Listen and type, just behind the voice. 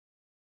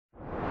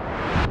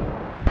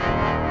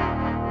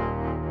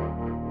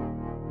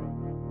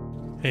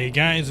Hey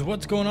guys,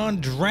 what's going on?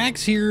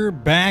 Draax here,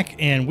 back,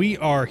 and we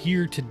are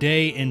here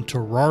today in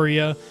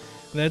Terraria.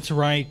 That's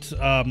right,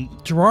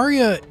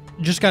 Terraria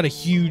just got a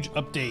huge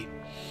update.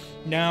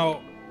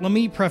 Now, let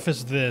me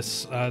preface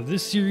this.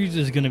 This series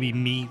is going to be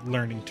me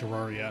learning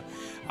Terraria.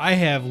 I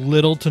have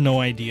little to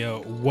no idea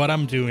what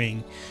I'm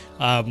doing.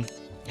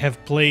 Have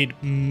played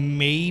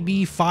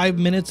maybe 5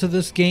 minutes of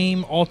this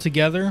game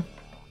altogether.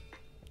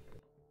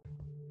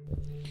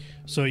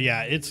 So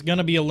yeah, it's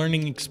gonna be a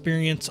learning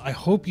experience. I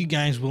hope you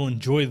guys will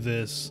enjoy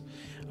this.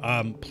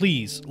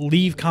 Please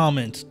leave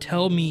comments.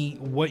 Tell me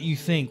what you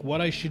think,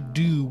 what I should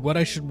do, what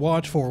I should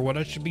watch for, what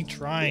I should be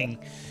trying.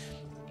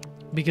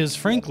 Because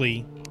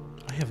frankly,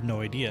 I have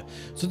no idea.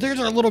 So there's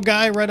our little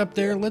guy right up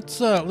there. Let's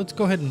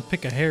go ahead and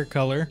pick a hair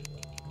color,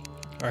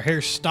 our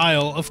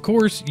hairstyle. Of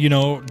course, you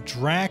know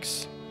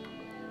Draax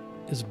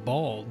is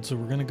bald, so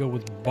we're gonna go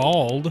with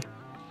bald.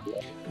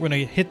 We're gonna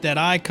hit that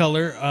eye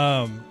color.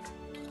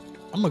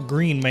 I'm a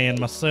green man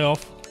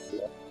myself.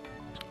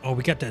 Oh,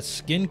 we got that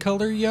skin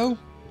color, yo.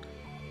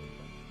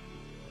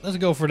 Let's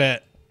go for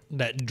that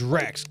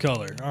Draax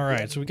color. All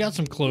right, so we got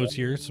some clothes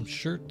here, some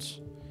shirts.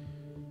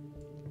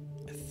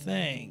 I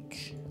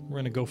think we're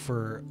gonna go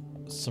for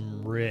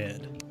some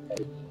red.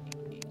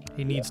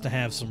 He needs to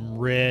have some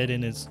red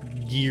in his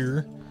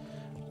gear.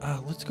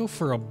 Let's go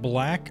for a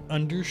black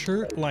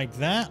undershirt like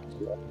that.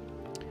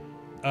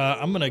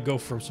 I'm gonna go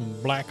for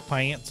some black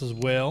pants as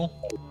well.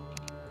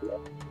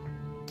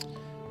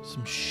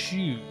 Some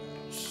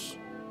shoes.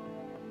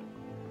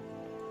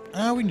 We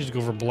can just go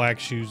for black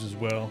shoes as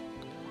well.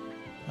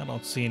 I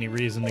don't see any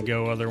reason to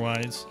go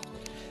otherwise.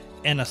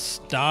 And a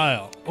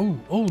style.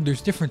 Oh,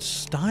 there's different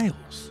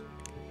styles.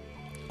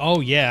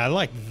 Oh yeah, I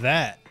like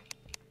that.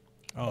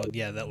 Oh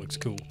yeah, that looks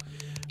cool.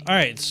 All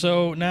right,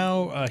 so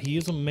now he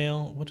is a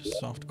male. What is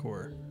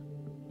softcore?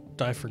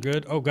 Die for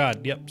good. Oh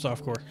god, yep,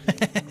 softcore.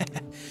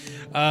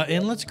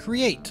 And let's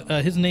create.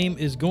 His name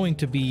is going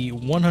to be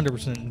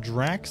 100%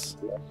 Draax.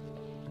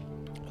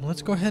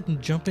 Let's go ahead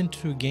and jump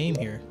into a game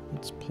here.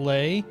 Let's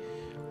play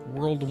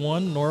World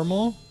 1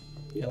 normal.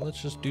 Yeah,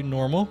 let's just do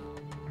normal.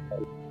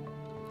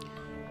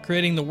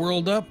 Creating the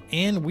world up,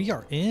 and we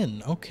are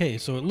in. Okay,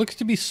 so it looks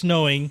to be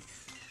snowing.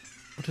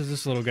 What is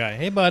this little guy?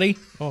 Hey, buddy.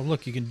 Oh,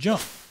 look, you can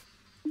jump.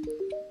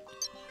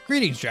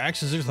 Greetings,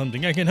 Draax. Is there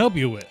something I can help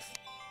you with?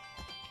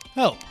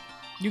 Help.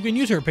 You can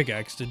use her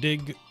pickaxe to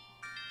dig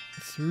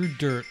through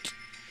dirt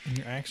and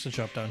your axe to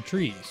chop down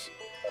trees.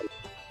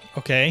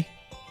 Okay.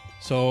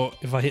 So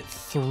if I hit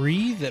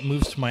 3, that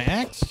moves to my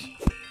axe.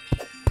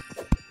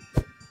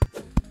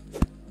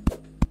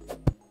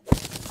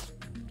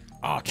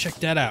 Oh, check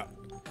that out.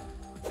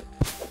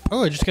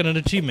 Oh, I just got an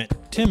achievement.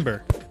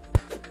 Timber.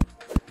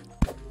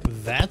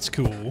 That's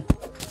cool.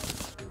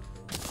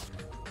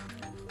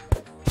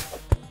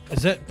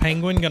 Is that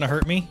penguin gonna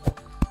hurt me?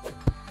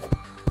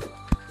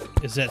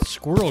 Is that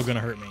squirrel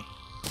gonna hurt me?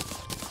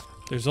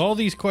 There's all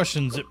these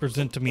questions that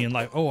present to me in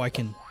life. Oh, I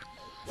can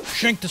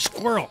shank the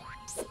squirrel.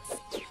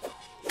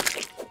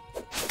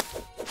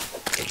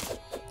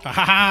 Ha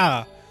ha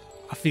ha!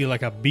 I feel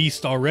like a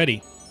beast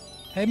already.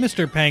 Hey,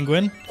 Mr.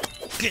 Penguin.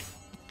 Get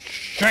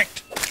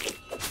shanked!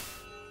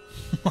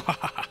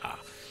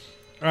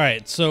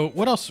 Alright, so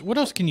what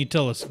else can you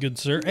tell us, good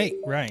sir? Hey,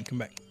 Ryan, come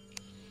back.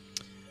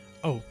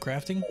 Oh,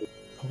 crafting?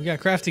 Oh, we got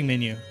a crafting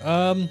menu.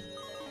 I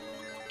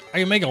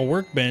can make a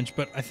workbench,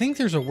 but I think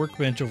there's a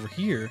workbench over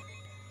here.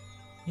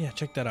 Yeah,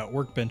 check that out.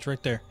 Workbench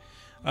right there.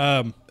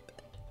 How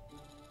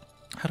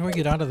do I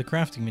get out of the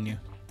crafting menu?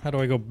 How do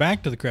I go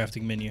back to the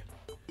crafting menu?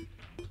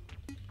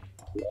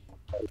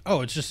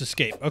 Oh, it's just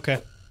escape.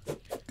 Okay.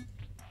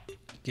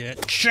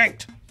 Get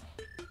shanked.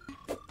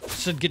 I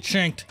said get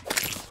shanked.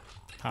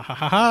 Ha ha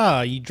ha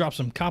ha. You dropped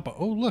some copper.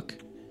 Oh, look.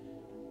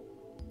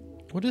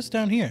 What is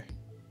down here?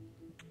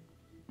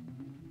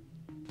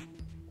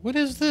 What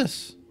is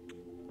this?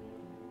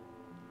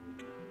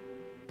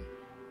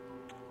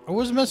 I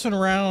was messing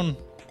around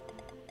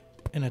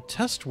in a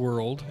test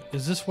world.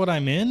 Is this what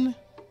I'm in?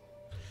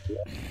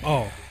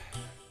 Oh.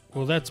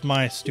 Well, that's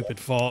my stupid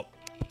fault.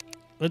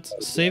 Let's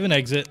save and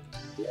exit.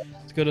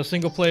 Let's go to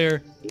single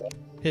player.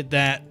 Hit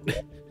that.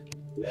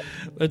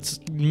 Let's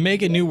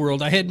make a new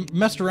world. I had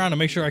messed around to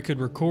make sure I could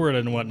record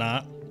and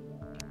whatnot.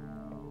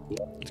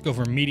 Let's go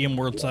for medium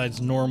world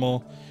size,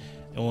 normal,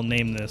 and we'll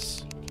name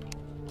this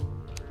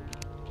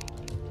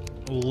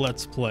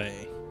Let's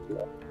Play.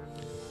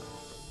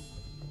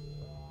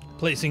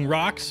 Placing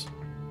rocks.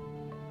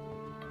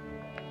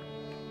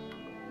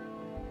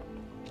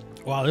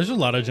 Wow, there's a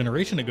lot of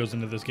generation that goes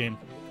into this game.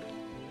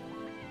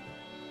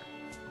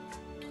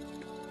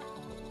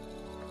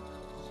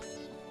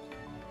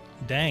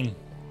 Dang.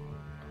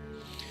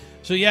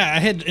 So yeah, I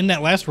had in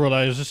that last world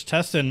I was just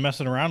testing,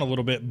 messing around a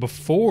little bit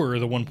before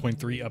the 1.3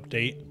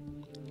 update.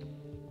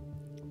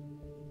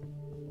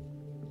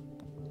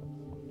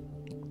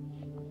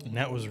 And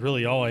that was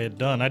really all I had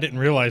done. I didn't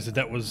realize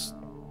that was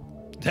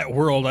that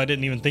world. I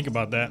didn't even think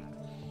about that.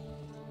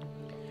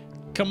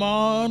 Come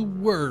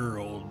on,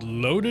 world,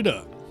 load it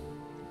up.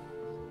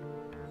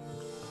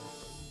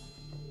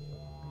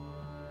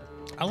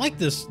 I like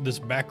this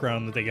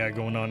background that they got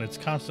going on. It's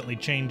constantly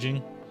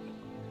changing.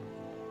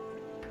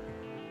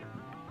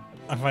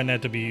 I find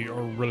that to be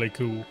really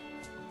cool.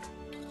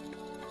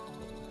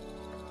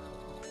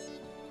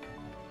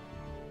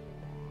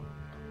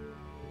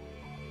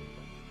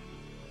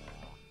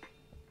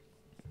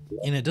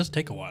 And it does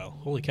take a while.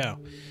 Holy cow.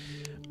 All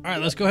right,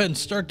 let's go ahead and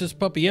start this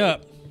puppy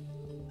up.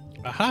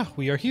 Aha,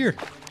 we are here.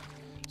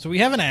 So we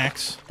have an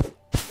axe.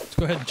 Let's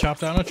go ahead and chop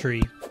down a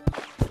tree.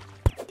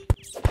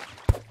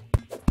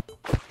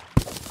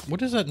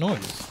 What is that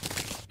noise?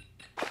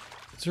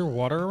 Is there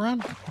water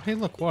around? Oh, hey,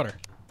 look, water.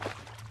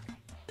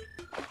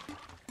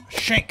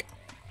 Shank.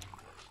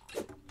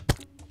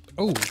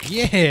 Oh,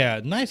 yeah.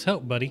 Nice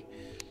help, buddy.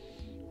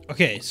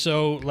 Okay,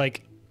 so,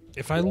 like,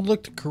 if I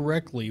looked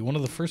correctly, one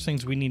of the first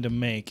things we need to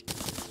make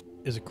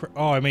is a...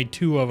 Oh, I made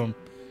 2 of them.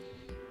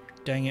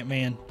 Dang it,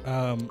 man.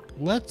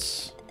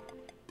 Let's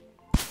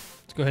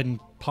go ahead and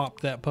pop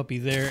that puppy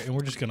there, and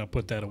we're just going to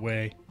put that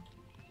away.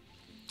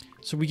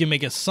 So we can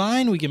make a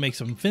sign, we can make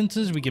some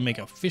fences, we can make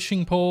a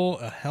fishing pole,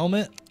 a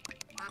helmet.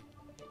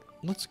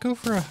 Let's go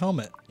for a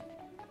helmet.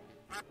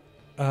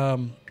 Where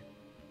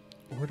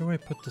do I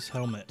put this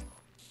helmet?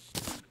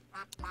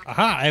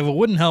 Aha, I have a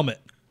wooden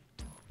helmet.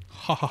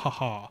 Ha ha ha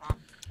ha.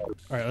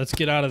 Alright, let's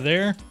get out of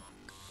there.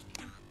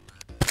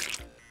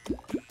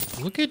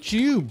 Look at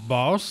you,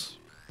 boss.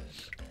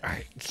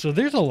 Alright, so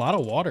there's a lot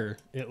of water,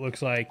 it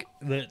looks like.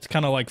 That's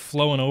kind of like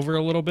flowing over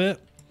a little bit.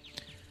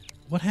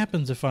 What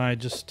happens if I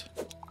just...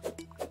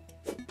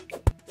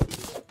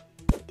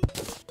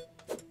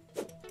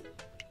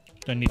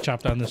 Do I need to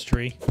chop down this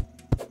tree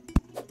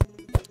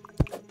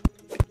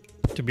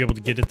to be able to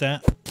get at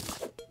that?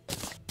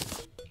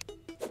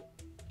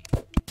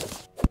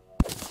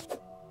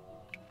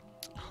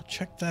 Oh,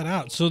 check that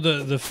out. So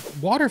the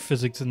water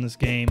physics in this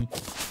game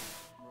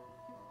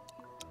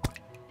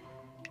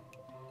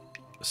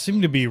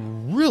seem to be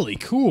really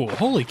cool.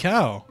 Holy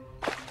cow.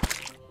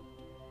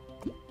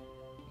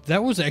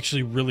 That was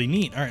actually really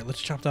neat. All right,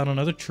 let's chop down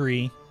another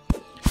tree.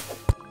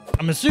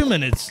 I'm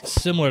assuming it's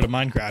similar to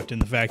Minecraft in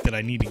the fact that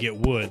I need to get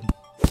wood.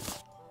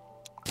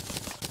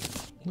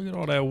 Look at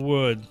all that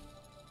wood.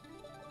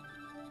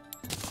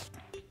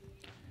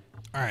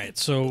 Alright,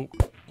 so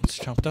let's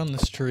chop down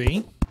this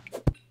tree.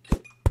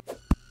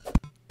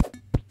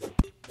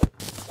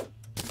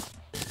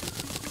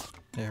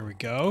 There we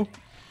go.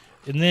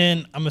 And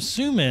then I'm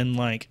assuming,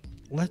 like,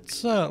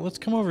 let's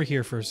come over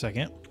here for a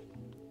second.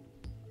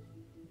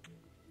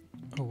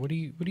 Oh, what are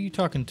you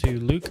talking to,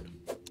 Luke?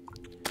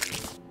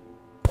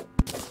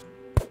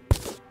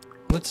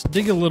 Let's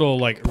dig a little,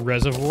 like,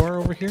 reservoir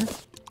over here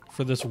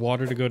for this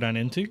water to go down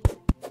into.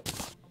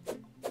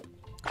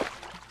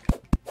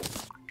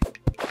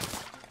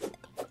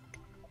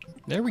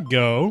 There we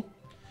go.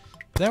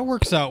 That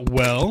works out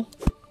well.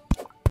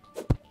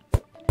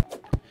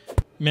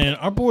 Man,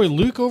 our boy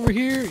Luke over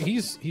here,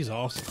 he's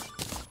awesome.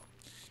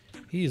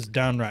 He is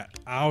downright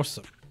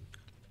awesome.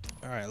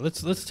 All right,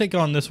 let's take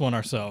on this one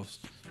ourselves.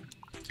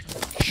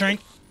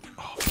 Shank.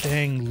 Oh,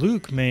 dang,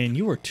 Luke, man,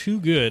 you are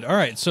too good. All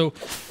right, so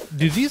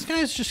do these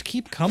guys just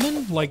keep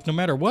coming, like, no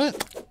matter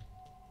what?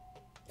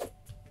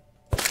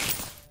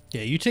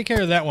 Yeah, you take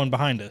care of that one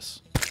behind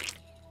us.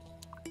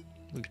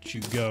 Look at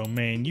you go,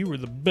 man. You were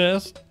the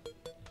best.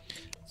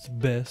 It's the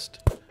best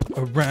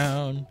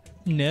around.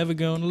 Never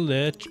gonna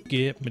let you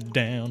get me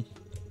down.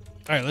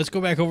 All right, let's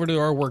go back over to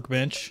our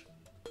workbench.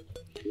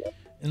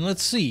 And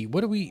let's see.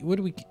 What do we...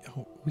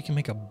 Oh, we can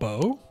make a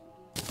bow?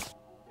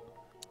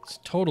 Let's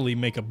totally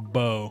make a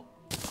bow.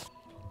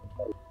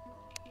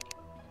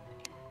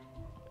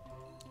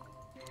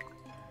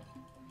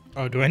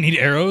 Oh, do I need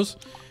arrows?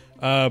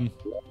 How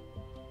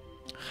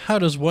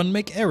does one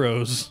make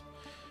arrows?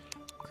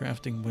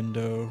 Crafting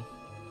window.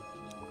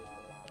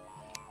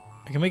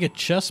 I can make a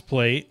chest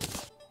plate.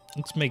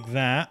 Let's make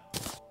that.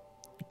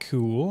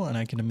 Cool. And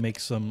I can make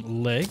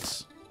some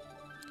legs.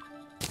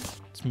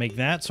 Let's make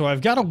that. So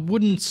I've got a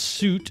wooden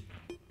suit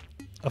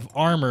of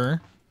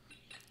armor.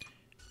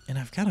 And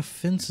I've got a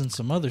fence and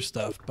some other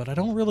stuff, but I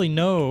don't really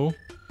know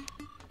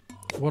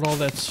what all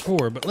that's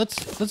for. But let's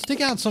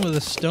dig out some of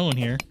this stone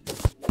here.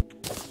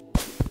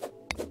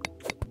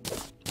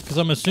 Because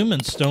I'm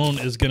assuming stone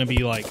is going to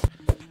be like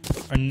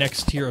our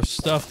next tier of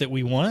stuff that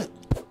we want.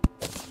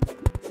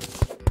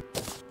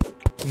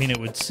 I mean, it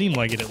would seem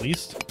like it at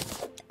least.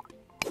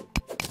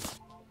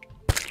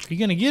 Are you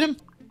going to get him?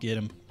 Get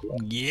him.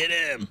 Get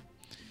him.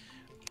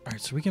 All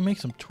right, so we can make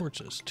some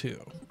torches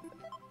too.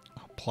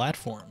 Oh,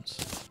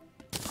 platforms.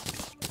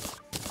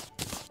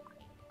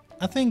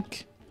 I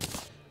think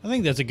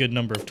that's a good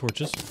number of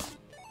torches.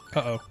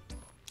 Uh-oh.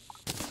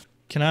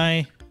 Can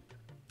I...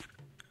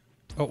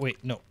 Oh,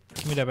 wait, no.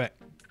 Give me that back.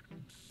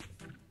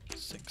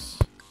 6.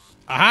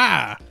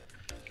 Aha!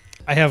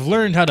 I have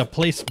learned how to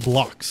place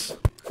blocks.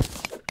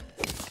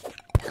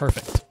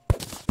 Perfect.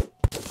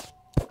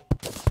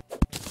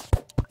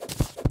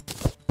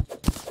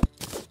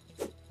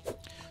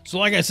 So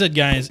like I said,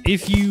 guys,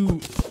 if you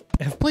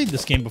have played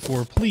this game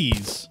before,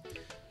 please,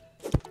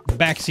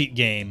 backseat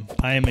game.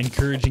 I am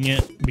encouraging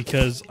it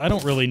because I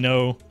don't really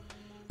know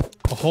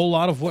a whole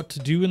lot of what to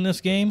do in this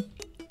game.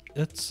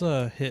 Let's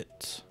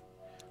hit,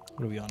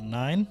 what are we on,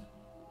 9?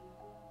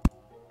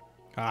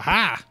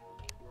 Aha!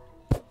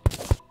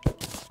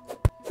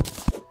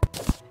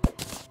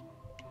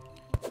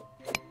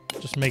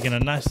 Just making a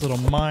nice little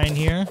mine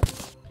here.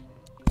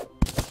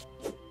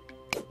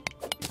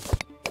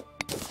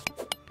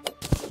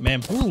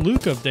 Man, poor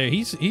Luke up there.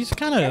 He's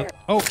kind of...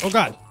 Oh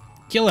God.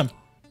 Kill him.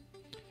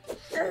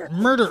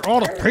 Murder all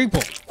the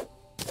people.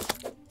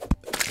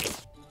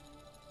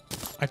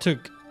 I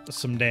took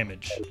some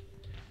damage.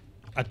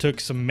 I took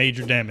some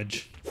major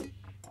damage.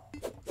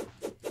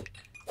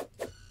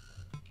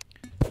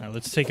 Alright,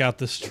 let's take out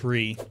this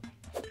tree.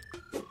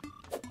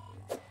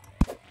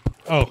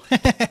 Oh.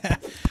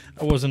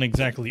 I wasn't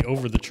exactly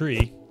over the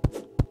tree.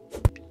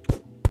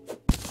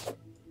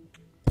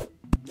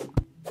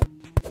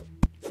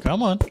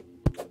 Come on.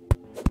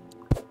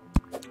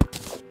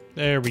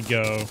 There we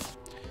go.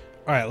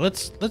 All right,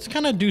 let's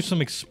kind of do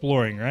some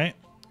exploring, right?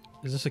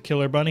 Is this a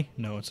killer bunny?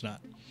 No, it's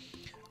not.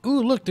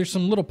 Ooh, look, there's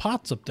some little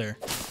pots up there.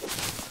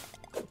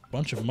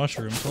 Bunch of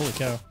mushrooms. Holy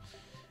cow. All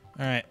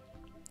right.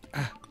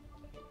 Ah.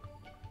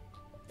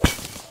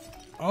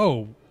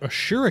 Oh, a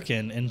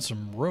shuriken and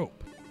some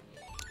rope.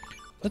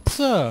 Let's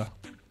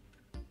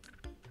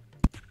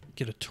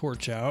get a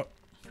torch out.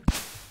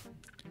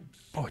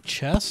 Oh, a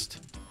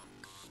chest?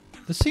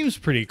 This seems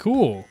pretty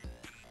cool.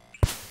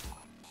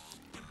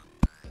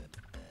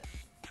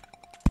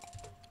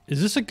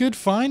 Is this a good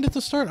find at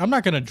the start? I'm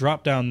not gonna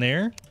drop down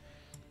there.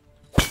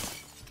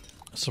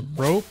 Some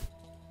rope.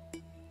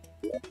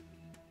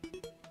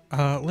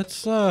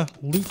 Let's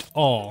loot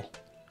all.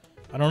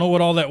 I don't know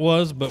what all that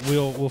was, but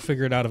we'll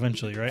figure it out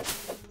eventually, right?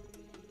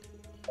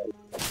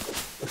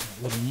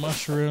 A little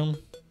mushroom.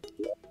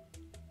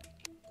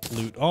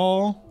 Loot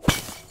all.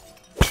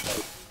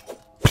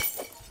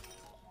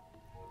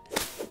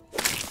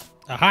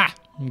 Aha!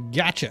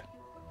 Gotcha.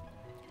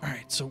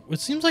 Alright, so it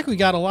seems like we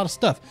got a lot of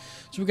stuff.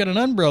 So we got an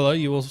umbrella.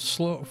 You will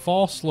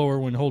fall slower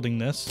when holding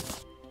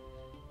this.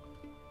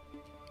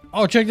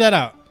 Oh, check that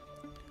out.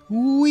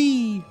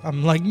 Whee!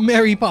 I'm like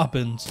Mary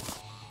Poppins.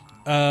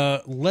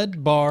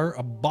 Lead bar,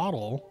 a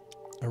bottle,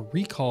 a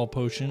recall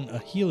potion, a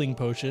healing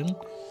potion,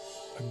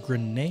 a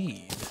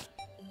grenade.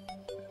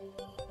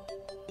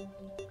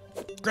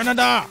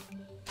 Grenada!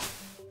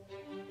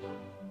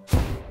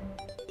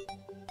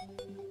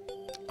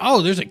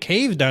 Oh, there's a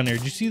cave down there.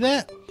 Did you see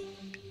that?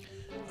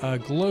 A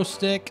glow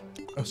stick,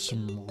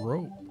 some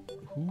rope,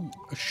 ooh,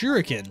 a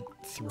shuriken,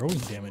 throwing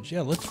damage.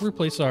 Yeah, let's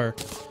replace our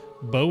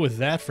bow with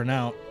that for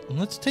now. And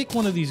let's take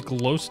one of these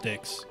glow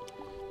sticks.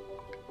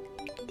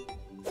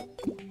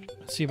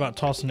 Let's see about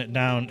tossing it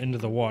down into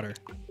the water.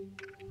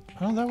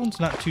 Oh, that one's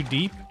not too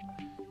deep.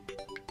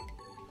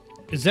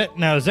 Is that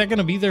going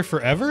to be there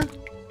forever?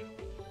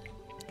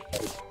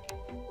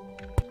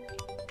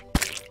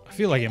 I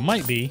feel like it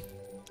might be.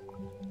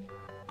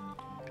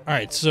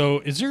 Alright,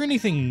 so is there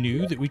anything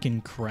new that we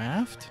can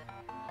craft?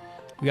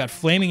 We got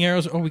flaming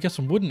arrows. Oh, we got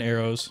some wooden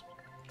arrows.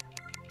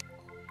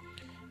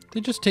 They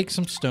just take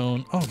some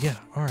stone. Oh, yeah.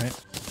 Alright.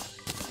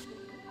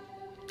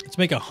 Let's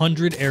make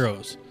 100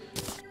 arrows.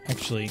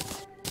 Actually,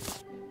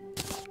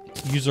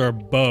 use our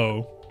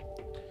bow.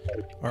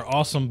 Our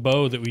awesome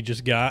bow that we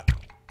just got.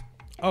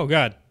 Oh,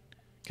 God.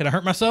 Can I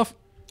hurt myself?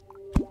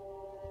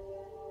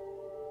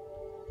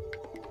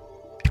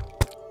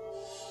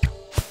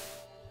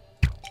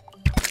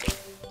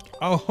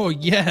 Oh,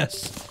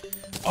 yes.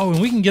 Oh,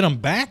 and we can get them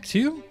back,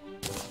 too?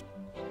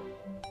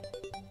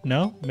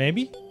 No?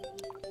 Maybe?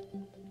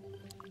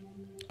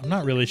 I'm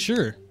not really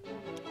sure.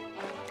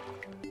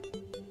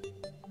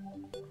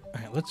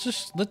 Alright,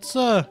 let's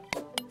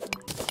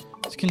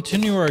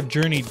continue our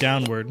journey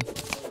downward.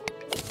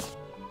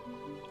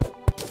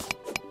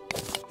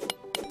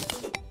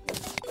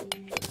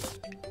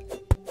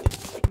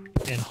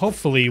 And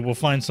hopefully we'll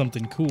find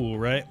something cool,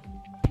 right?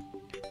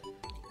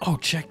 Oh,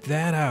 check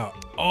that out.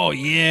 Oh,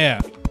 yeah.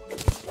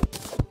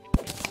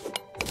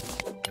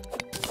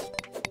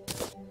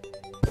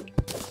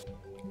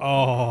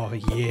 Oh,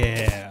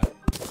 yeah.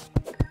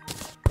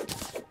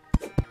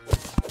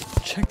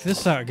 Check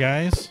this out,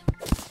 guys.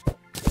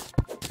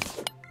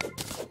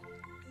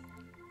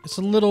 It's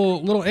a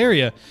little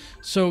area.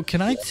 So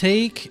can I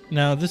take...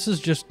 Now, this is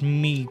just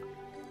me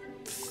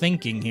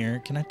thinking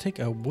here. Can I take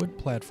a wood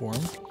platform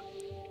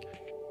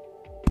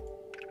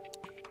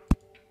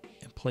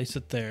and place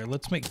it there?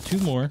 Let's make 2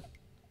 more.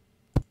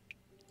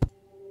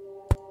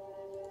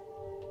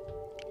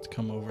 Let's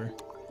come over.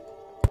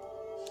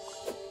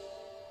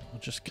 We'll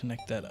just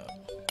connect that up.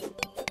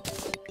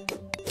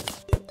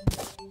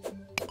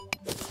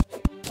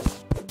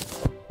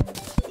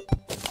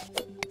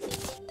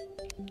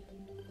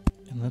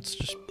 And let's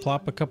just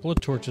plop a couple of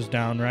torches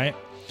down, right?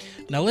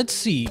 Now let's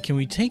see, can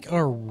we take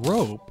our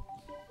rope?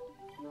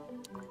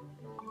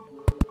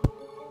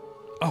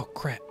 Oh,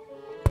 crap.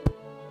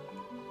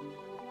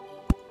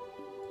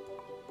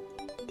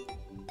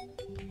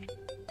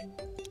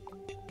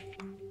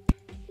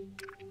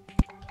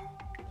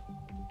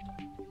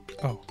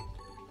 Oh.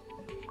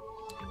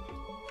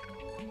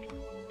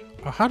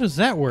 Oh, how does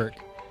that work?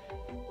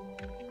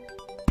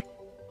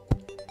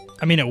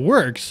 I mean, it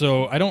works,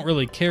 so I don't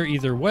really care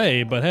either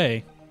way, but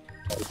hey.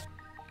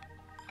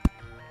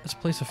 Let's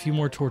place a few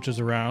more torches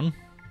around.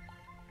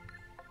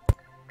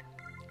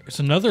 There's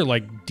another,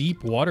 like,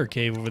 deep water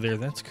cave over there.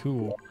 That's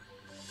cool.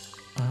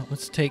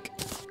 Let's take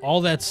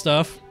all that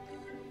stuff.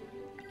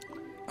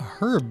 A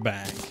herb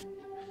bag.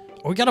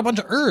 Oh, we got a bunch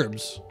of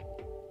herbs.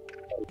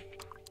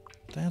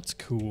 That's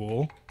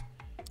cool.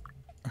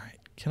 All right,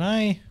 can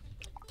I...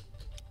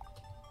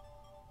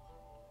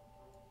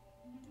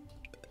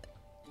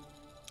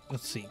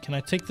 Let's see, can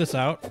I take this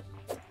out?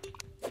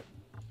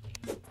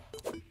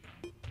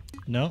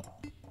 No.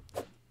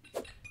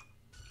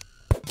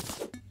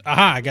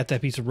 Aha, I got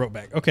that piece of rope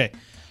back. Okay,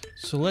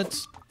 so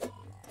let's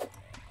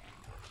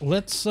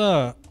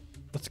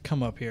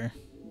come up here.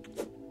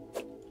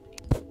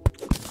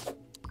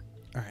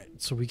 All right,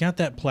 so we got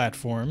that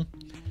platform.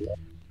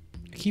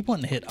 I keep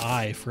wanting to hit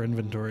I for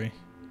inventory.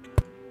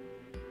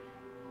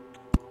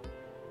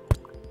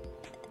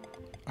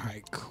 All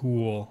right,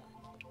 cool.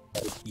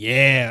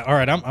 Yeah. All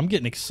right, I'm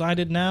getting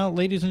excited now,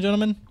 ladies and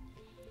gentlemen.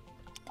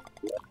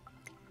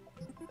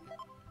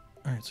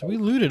 All right, so we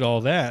looted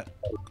all that.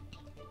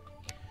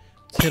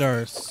 Let's hit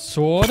our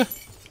sword.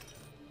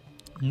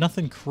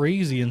 Nothing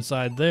crazy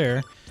inside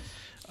there.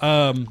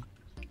 Let's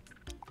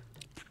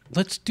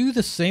do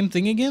the same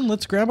thing again.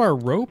 Let's grab our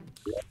rope.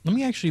 Let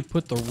me actually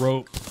put the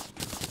rope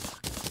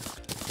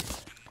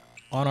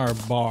on our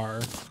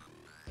bar.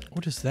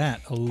 What is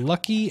that? A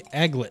lucky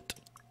aglet.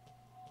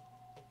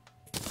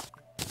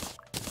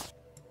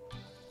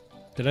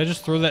 Did I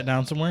just throw that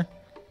down somewhere?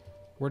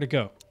 Where'd it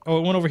go? Oh,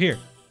 it went over here.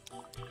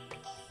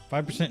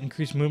 5%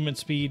 increased movement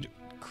speed.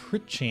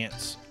 Crit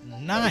chance.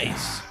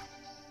 Nice.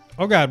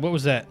 Oh god, what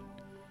was that?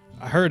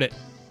 I heard it.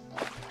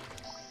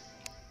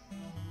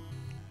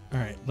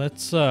 Alright,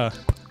 let's Alright,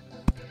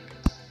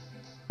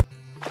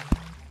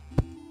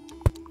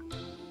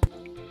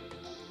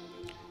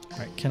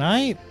 can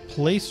I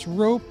place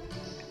rope?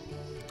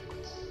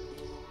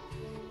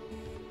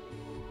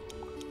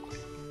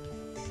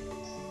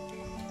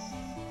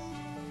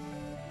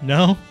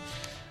 No?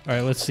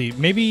 Alright, let's see.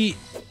 Maybe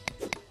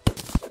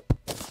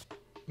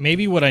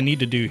what I need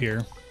to do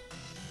here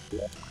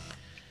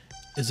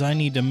is I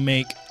need to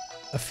make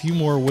a few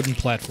more wooden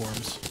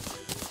platforms.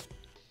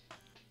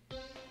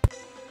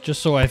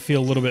 Just so I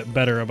feel a little bit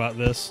better about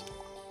this.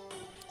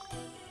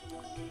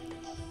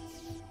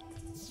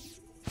 Let's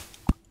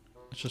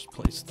just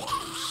place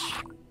those.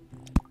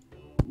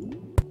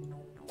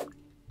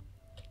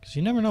 Because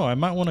you never know, I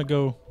might want to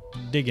go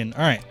digging.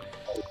 Alright.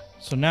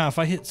 So now if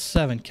I hit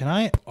 7, can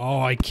I? Oh,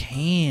 I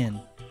can.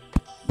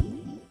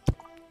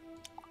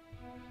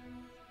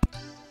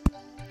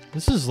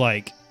 This is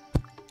like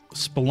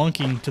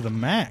spelunking to the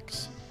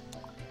max.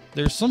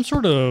 There's some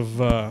sort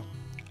of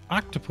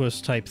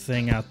octopus type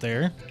thing out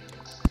there.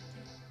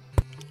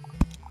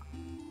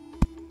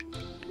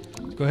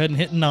 Let's go ahead and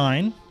hit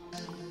 9.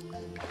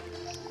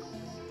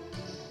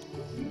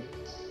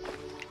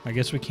 I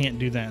guess we can't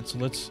do that, so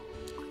let's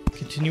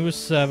continue with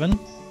 7.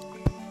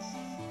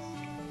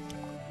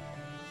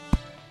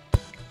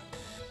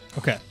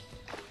 Okay,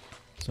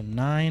 so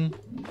 9.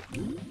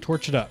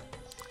 Torch it up.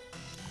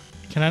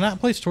 Can I not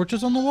place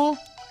torches on the wall?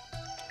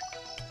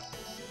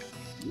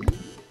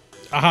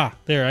 Aha!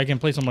 There, I can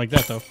place them like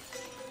that, though.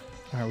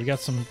 Alright, we got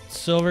some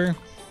silver.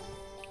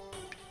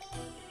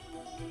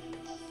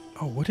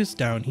 Oh, what is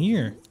down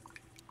here?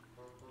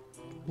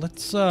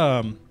 Let's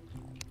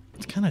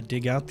kind of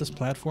dig out this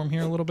platform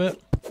here a little bit.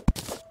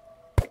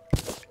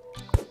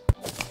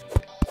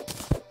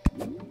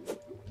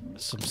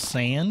 Some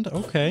sand.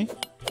 Okay.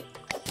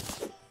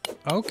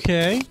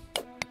 Okay.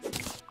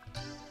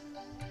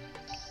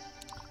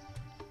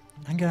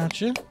 I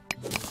gotcha.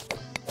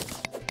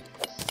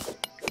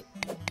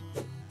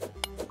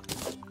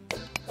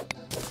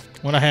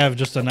 Want to have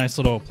just a nice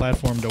little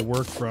platform to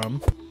work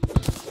from.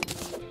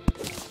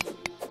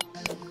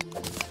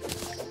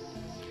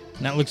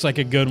 And that looks like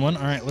a good one.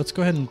 All right, let's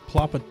go ahead and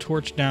plop a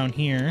torch down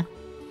here.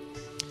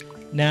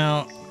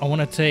 Now, I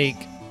want to take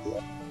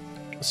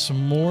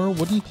some more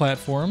wooden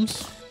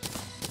platforms.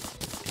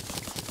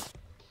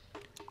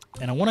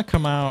 And I want to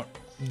come out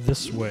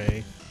this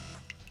way.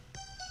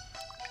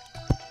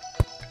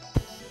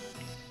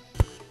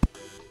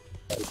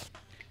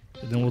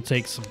 And then we'll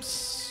take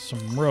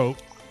some rope.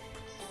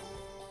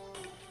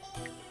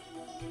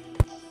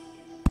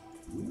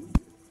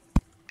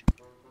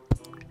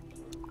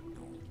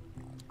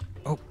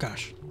 Oh,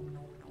 gosh.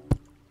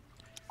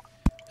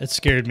 It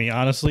scared me,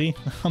 honestly.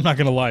 I'm not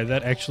going to lie.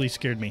 That actually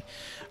scared me.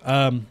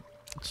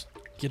 Let's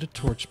get a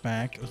torch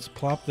back. Let's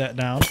plop that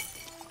down.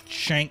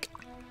 Shank.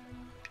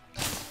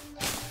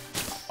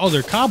 Oh,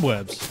 they're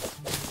cobwebs.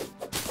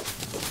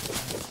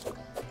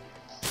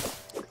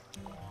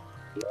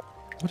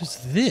 What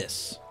is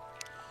this?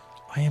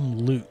 I am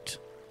loot.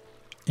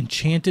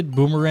 Enchanted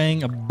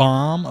boomerang, a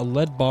bomb, a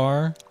lead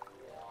bar.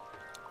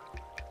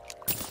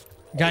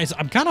 Guys,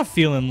 I'm kind of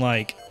feeling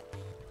like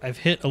I've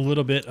hit a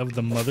little bit of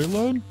the mother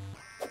lode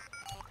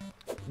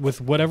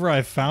with whatever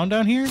I've found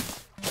down here.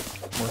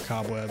 More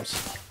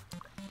cobwebs.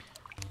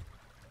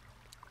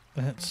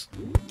 Let's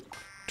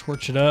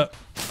torch it up.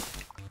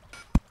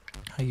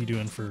 How you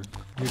doing for...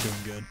 You're doing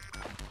good.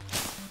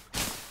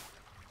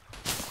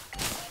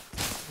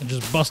 And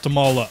just bust them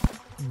all up.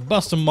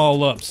 Bust them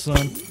all up,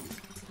 son.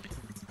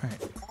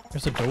 Alright.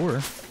 There's a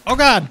door. Oh,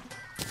 God!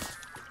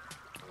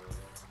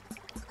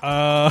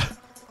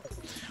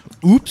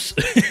 Oops.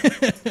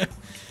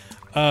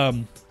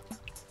 Oh,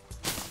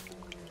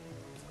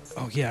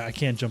 yeah, I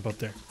can't jump up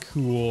there.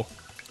 Cool.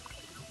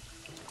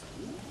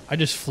 I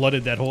just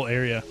flooded that whole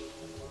area.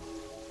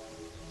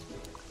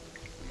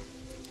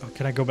 Oh,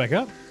 can I go back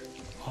up?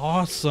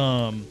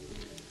 Awesome.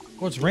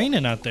 Oh, it's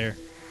raining out there.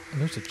 Oh,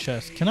 there's a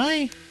chest. Can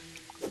I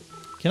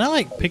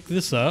like pick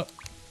this up?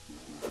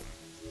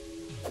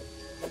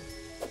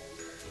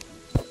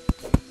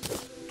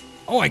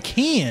 Oh, I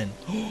can.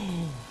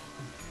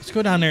 Let's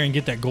go down there and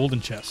get that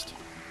golden chest.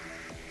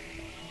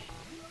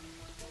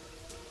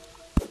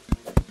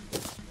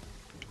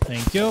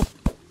 Thank you.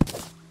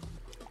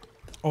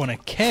 Oh, and a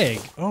keg.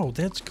 Oh,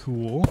 that's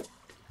cool.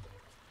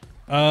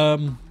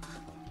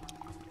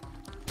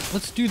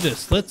 Let's do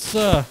this. Let's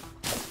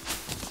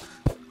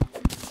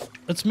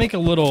make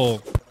another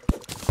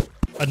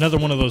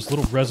one of those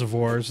little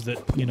reservoirs that,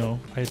 you know,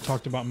 I had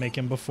talked about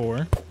making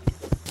before.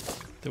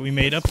 That we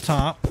made up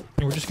top.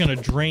 And we're just gonna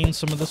drain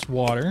some of this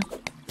water.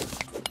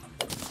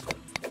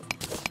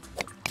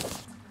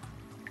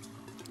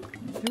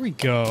 There we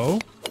go.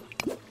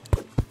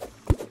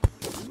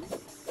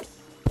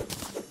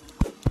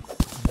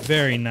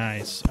 Very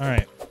nice. All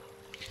right.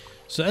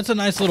 So that's a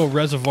nice little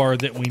reservoir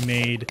that we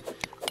made.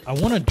 I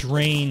want to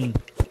drain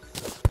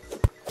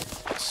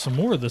some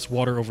more of this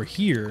water over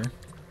here.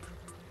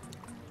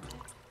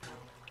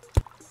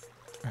 All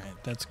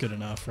right, that's good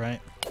enough, right?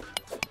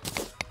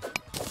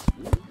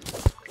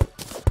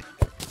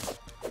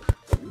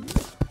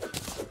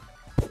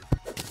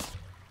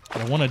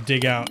 I want to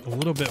dig out a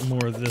little bit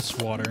more of this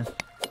water.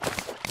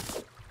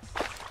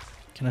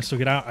 Can I still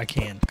get out? I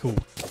can. Cool.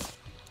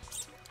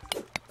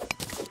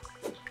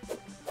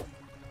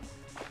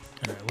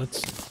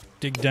 Let's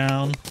dig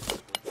down.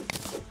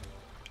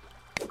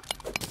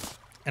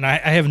 And I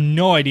have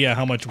no idea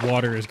how much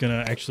water is going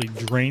to actually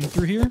drain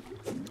through here.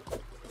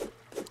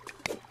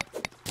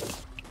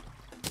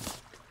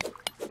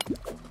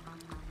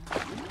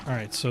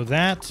 Alright, so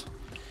that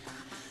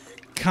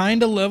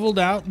kind of leveled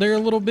out there a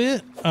little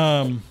bit.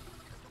 I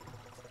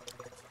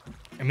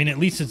mean, at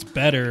least it's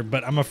better,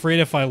 but I'm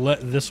afraid if I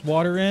let this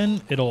water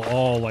in, it'll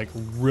all, like,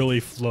 really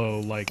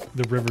flow like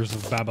the rivers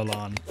of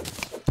Babylon.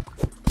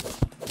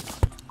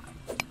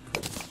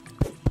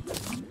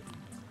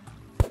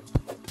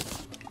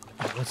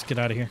 Let's get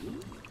out of here.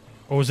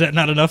 Oh, was that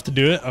not enough to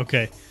do it?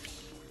 Okay.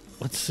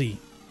 Let's see.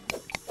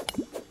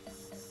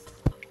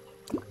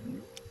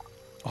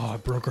 Oh, I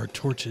broke our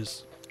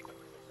torches.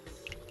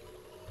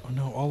 Oh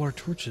no, all our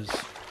torches.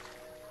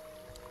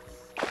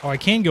 Oh, I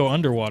can go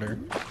underwater.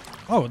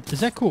 Oh,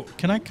 is that cool?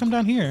 Can I come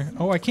down here?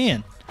 Oh, I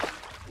can.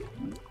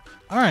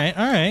 Alright,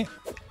 alright.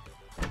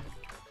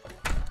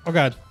 Oh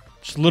god.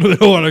 Just a little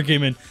bit of water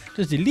came in.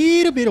 Just a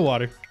little bit of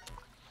water.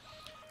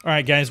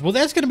 Alright, guys. Well,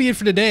 that's going to be it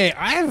for today.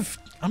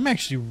 I'm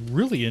actually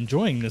really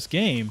enjoying this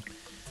game.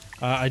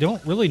 I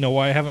don't really know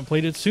why I haven't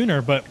played it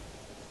sooner, but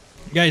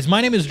guys,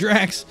 my name is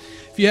Draax.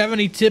 If you have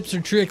any tips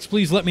or tricks,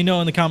 please let me know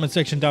in the comment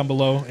section down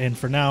below. And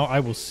for now, I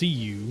will see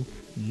you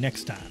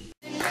next time.